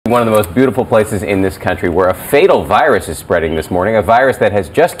One of the most beautiful places in this country where a fatal virus is spreading this morning, a virus that has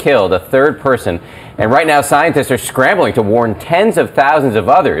just killed a third person. And right now, scientists are scrambling to warn tens of thousands of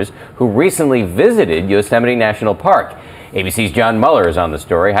others who recently visited Yosemite National Park. ABC's John Muller is on the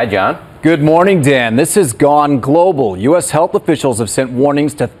story. Hi, John. Good morning, Dan. This has gone global. U.S. health officials have sent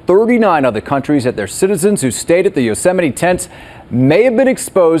warnings to 39 other countries that their citizens who stayed at the Yosemite tents may have been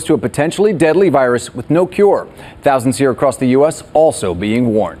exposed to a potentially deadly virus with no cure. Thousands here across the U.S. also being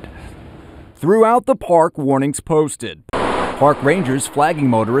warned. Throughout the park, warnings posted. Park rangers flagging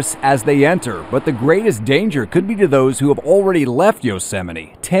motorists as they enter, but the greatest danger could be to those who have already left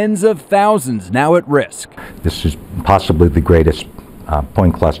Yosemite. Tens of thousands now at risk. This is possibly the greatest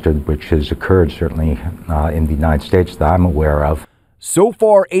point cluster which has occurred certainly in the United States that I'm aware of. So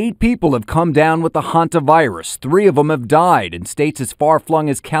far, 8 people have come down with the Hantavirus. 3 of them have died in states as far-flung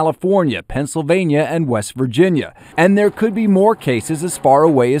as California, Pennsylvania, and West Virginia. And there could be more cases as far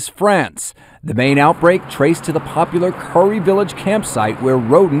away as France. The main outbreak traced to the popular Curry Village campsite where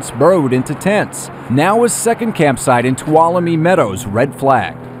rodents burrowed into tents. Now a second campsite in Tuolumne Meadows red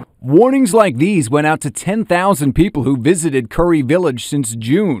flagged. Warnings like these went out to 10,000 people who visited Curry Village since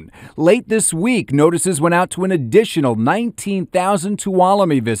June. Late this week, notices went out to an additional 19,000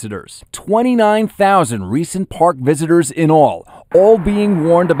 Tuolumne visitors. 29,000 recent park visitors in all being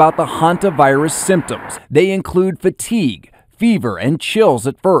warned about the Hantavirus symptoms. They include fatigue, fever, and chills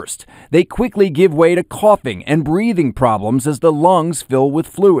at first. They quickly give way to coughing and breathing problems as the lungs fill with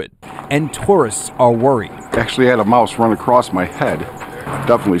fluid. And tourists are worried. Actually had a mouse run across my head.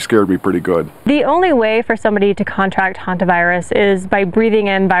 Definitely scared me pretty good. The only way for somebody to contract hantavirus is by breathing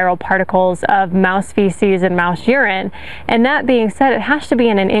in viral particles of mouse feces and mouse urine. And that being said, it has to be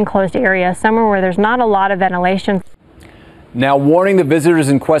in an enclosed area, somewhere where there's not a lot of ventilation. Now, warning the visitors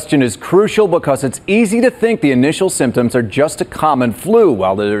in question is crucial because it's easy to think the initial symptoms are just a common flu.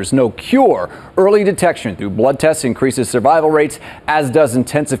 While there's no cure, early detection through blood tests increases survival rates, as does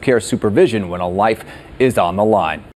intensive care supervision when a life is on the line.